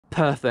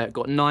Perfect,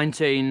 got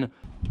 19.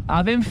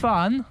 Having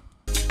fun?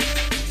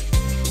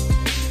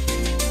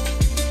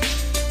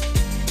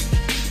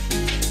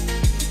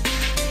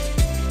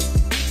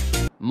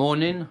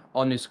 Morning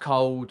on this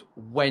cold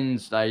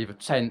Wednesday, the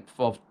 10th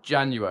of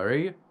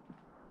January.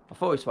 I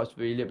thought it was supposed to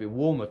be a little bit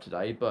warmer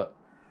today, but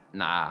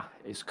nah,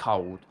 it's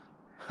cold.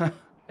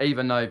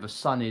 Even though the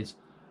sun is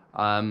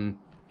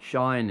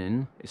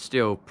shining, it's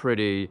still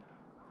pretty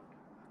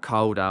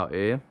cold out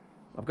here.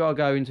 I've got to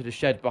go into the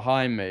shed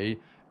behind me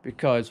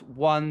because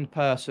one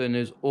person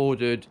has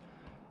ordered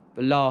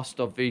the last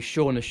of the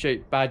Shaun the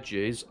Sheep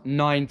badges,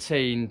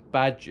 19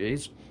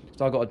 badges.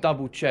 So I've got to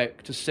double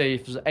check to see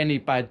if there's any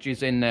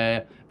badges in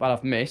there that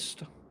I've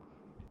missed.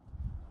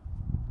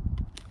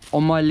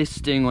 On my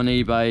listing on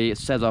eBay, it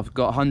says I've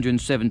got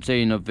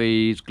 117 of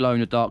these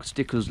glow-in-the-dark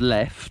stickers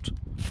left.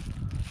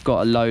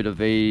 Got a load of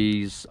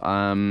these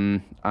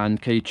and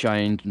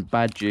keychains and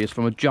badges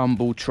from a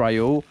jumble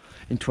trail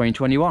in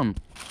 2021.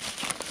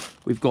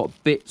 We've got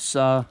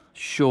Bitzer,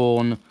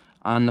 Shaun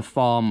and the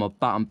Farmer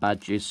button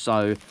badges,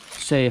 so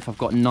see if I've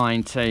got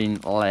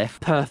 19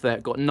 left.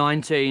 Perfect, got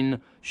 19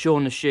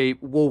 Shaun the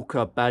Sheep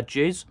Walker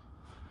badges,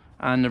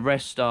 and the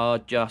rest are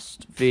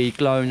just the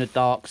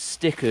glow-in-the-dark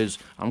stickers.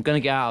 I'm going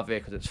to get out of here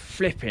because it's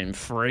flipping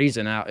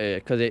freezing out here,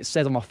 because it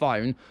says on my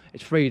phone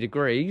it's 3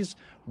 degrees.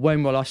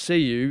 When will I see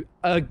you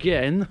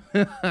again?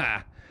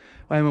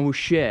 When we will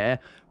share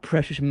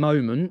precious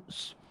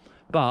moments,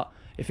 but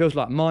it feels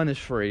like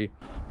 -3.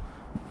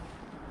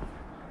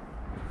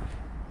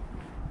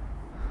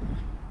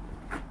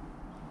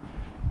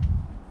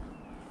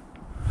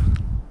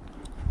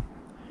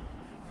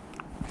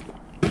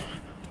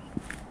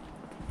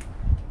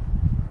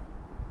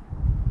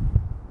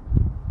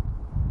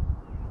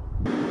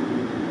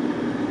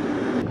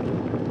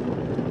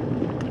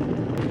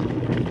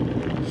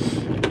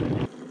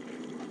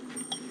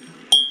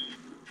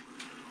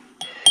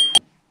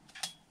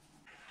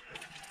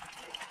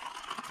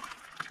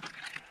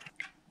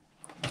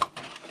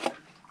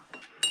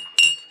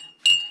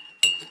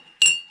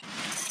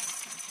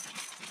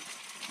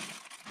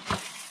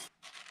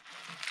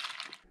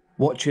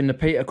 Watching the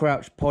Peter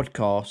Crouch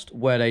podcast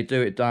where they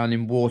do it down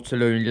in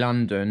Waterloo in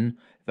London,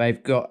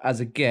 they've got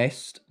as a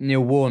guest Neil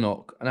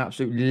Warnock, an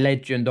absolute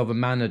legend of a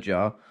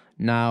manager,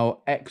 now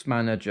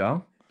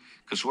ex-manager.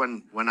 Because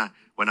when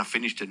I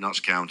finished at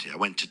Notts County, I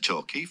went to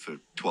Torquay for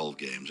 12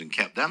 games and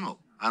kept them up.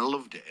 I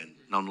loved it in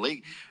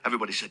non-league.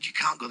 Everybody said, you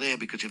can't go there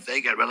because if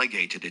they get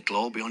relegated, it'll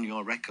all be on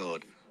your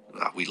record.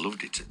 We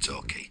loved it at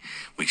Torquay.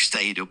 We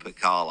stayed up at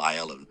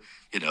Carlisle and,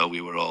 you know, we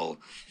all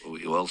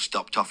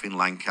stopped off in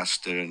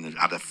Lancaster and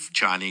had a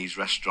Chinese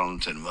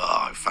restaurant and,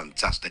 oh,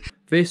 fantastic.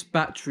 This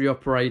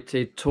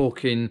battery-operated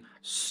talking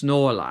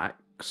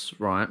Snorlax,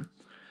 right,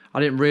 I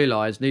didn't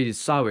realise needed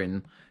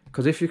sewing,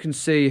 because if you can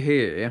see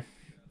here,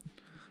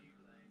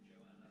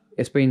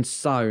 it's been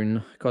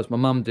sewn, because my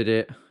mum did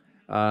it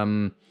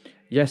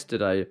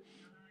yesterday,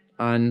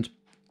 and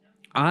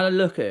I had a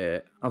look at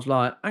it. I was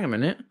like, hang a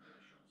minute,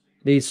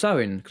 needs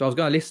sewing, because I was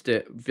going to list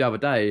it the other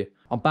day.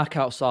 I'm back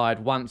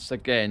outside once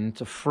again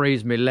to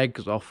freeze my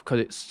legs off because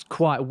it's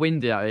quite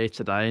windy out here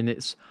today and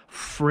it's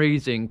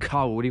freezing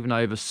cold, even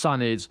though the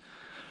sun is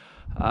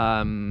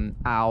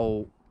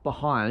out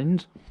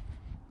behind.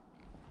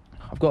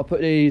 I've got to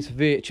put these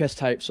VHS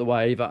tapes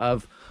away that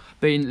have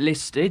been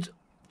listed,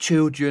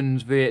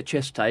 children's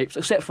VHS tapes,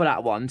 except for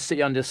that one,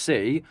 City Under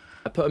Sea.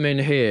 I put them in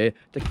here.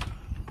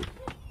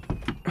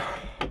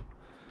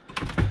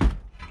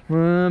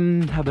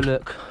 Have a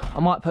look. I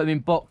might put them in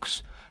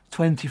box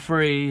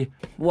 23.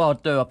 What I'll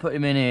do, I'll put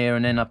him in here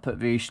and then I put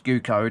the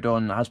SKU code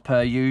on as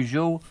per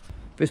usual.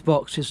 This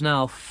box is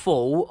now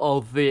full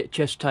of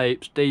VHS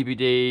tapes,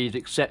 DVDs,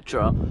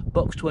 etc.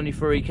 Box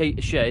 23, keep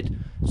the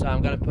shed. So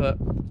I'm going to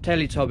put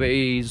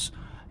Teletubbies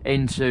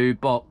into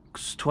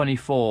box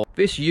 24.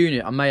 This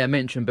unit I may have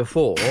mentioned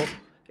before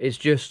is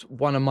just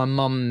one of my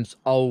mum's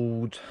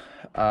old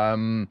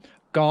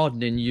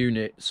gardening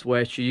units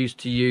where she used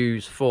to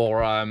use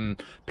for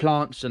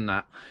plants and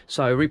that.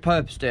 So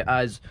repurposed it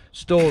as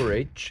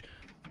storage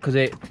because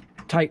it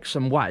takes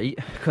some weight,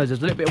 because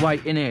there's a little bit of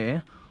weight in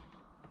here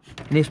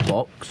in this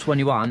box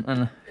 21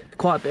 and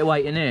quite a bit of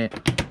weight in here.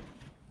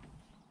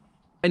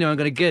 Anyway, I'm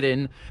going to get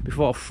in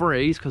before I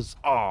freeze because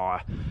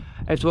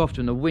every so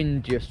often the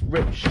wind just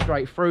rips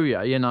straight through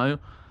you, you know.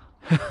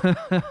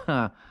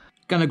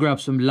 Gonna grab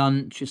some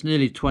lunch. It's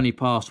nearly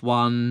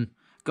 1:20.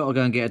 Gotta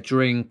go and get a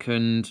drink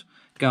and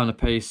go on the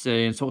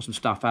PC and sort some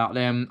stuff out.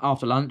 Then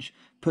after lunch,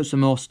 put some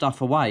more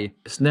stuff away.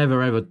 It's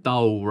never ever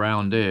dull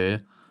round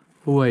here.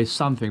 Always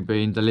something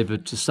being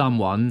delivered to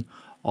someone,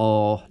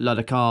 or a lot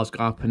of cars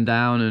go up and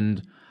down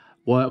and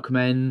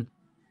workmen.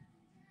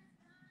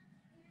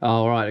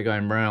 Oh, right, they're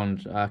going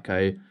round.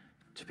 Okay,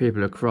 to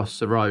people across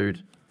the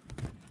road.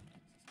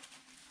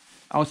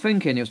 I was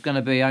thinking it was going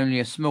to be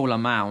only a small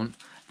amount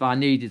that I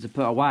needed to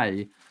put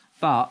away,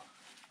 but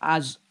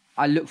as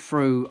I looked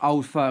through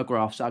old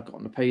photographs that I got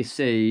on the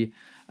PC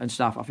and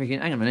stuff, I'm thinking,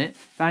 hang on a minute,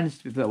 that needs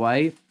to be put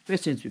away,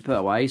 this needs to be put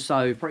away,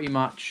 so pretty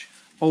much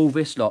all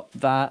this lot,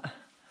 that,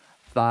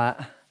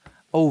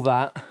 all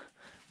that,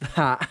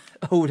 that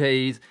all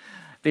this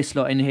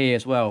lot in here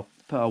as well,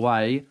 put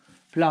away,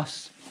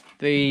 plus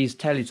these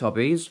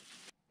Teletubbies.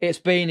 It's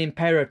been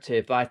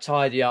imperative that I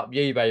tidy up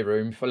the eBay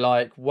room for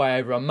like way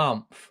over a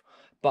month,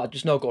 but I've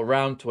just not got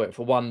around to it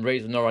for one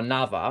reason or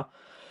another.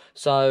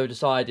 So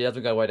decided as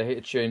we go away to hit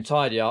the tune,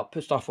 tidy up,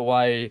 put stuff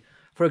away.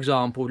 For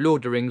example,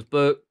 Lord of the Rings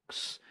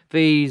books,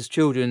 these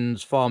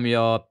children's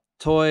farmyard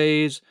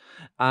toys,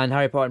 and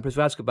Harry Potter and Prince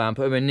of Azkaban,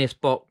 put them in this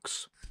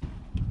box.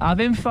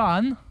 Having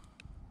fun?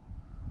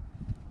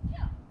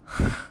 Yeah.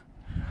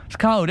 It's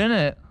cold, isn't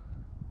it?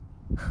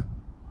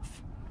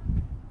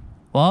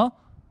 What?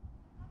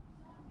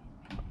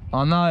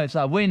 I know, it's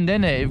that wind,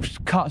 isn't it? It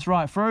just cuts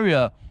right through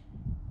you.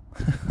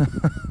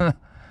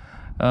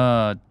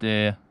 Oh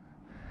dear.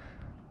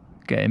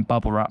 Getting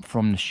bubble wrap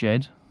from the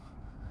shed.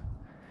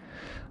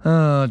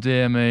 Oh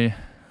dear me.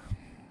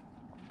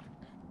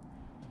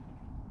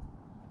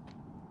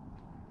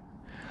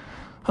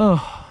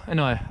 Oh,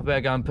 anyway, I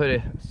better go and put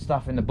it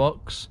stuff in the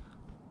box.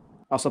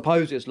 I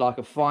suppose it's like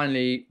a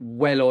finely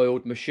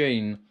well-oiled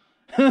machine.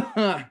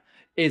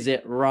 Is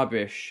it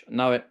rubbish?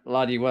 No, it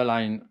bloody well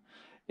ain't.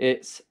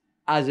 It's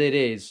as it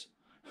is.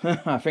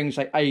 Things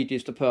take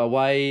ages to put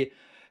away.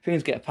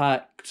 Things get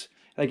packed.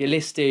 They get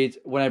listed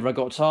whenever I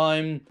got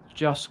time.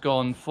 Just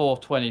gone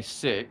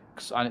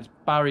 4:26 and it's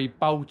Barry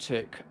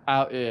Baltic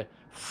out here.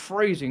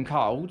 Freezing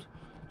cold.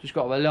 Just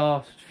got the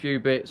last few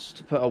bits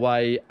to put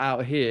away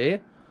out here.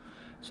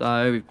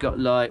 So we've got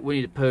like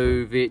Winnie the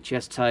Pooh,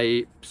 VHS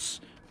tapes,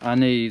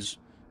 and these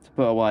to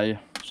put away.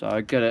 So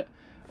I get it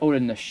all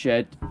in the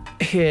shed.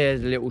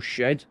 Here's a little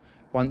shed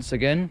once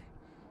again.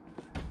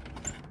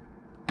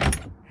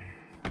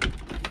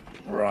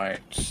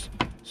 Right,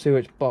 see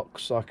which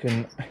box I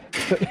can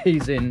put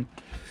these in.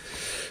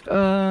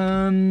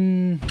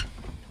 Oh,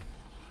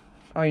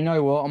 you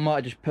know what? I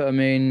might just put them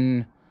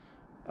in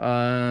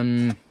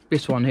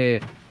this one here,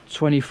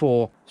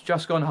 24. It's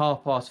just gone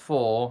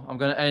 4:30. I'm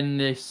going to end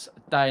this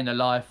day in the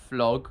life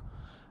vlog.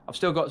 I've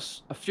still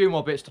got a few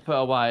more bits to put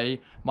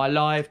away. My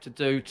live to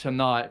do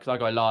tonight, because I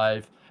go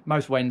live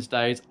most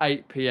Wednesdays,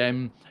 8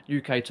 PM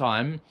UK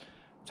time.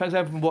 Thanks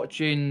everyone for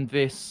watching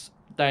this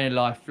day in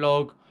the life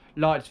vlog.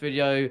 Like this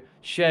video,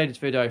 share this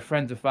video with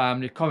friends and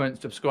family,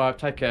 comment, subscribe,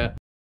 take care.